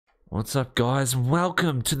What's up, guys?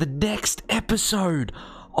 Welcome to the next episode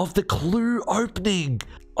of the Clue opening.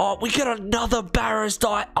 Oh, we got another Barris.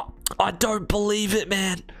 I don't believe it,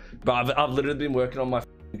 man. But I've literally been working on my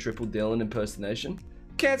triple Dylan impersonation.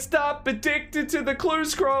 Can't stop, addicted to the clue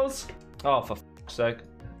scrolls. Oh, for f***'s sake.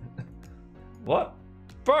 What?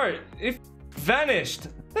 Bro, it vanished.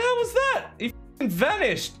 The hell was that? It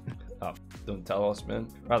vanished. Oh, don't tell us, man.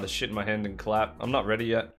 Rather shit in my hand and clap. I'm not ready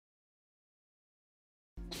yet.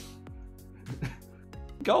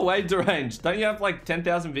 Go away, deranged. Don't you have like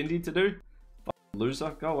 10,000 Vindy to do?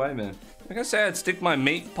 Loser, go away, man. Like I say, I'd stick my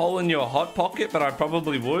meat pole in your hot pocket, but I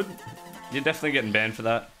probably would. You're definitely getting banned for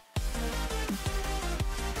that.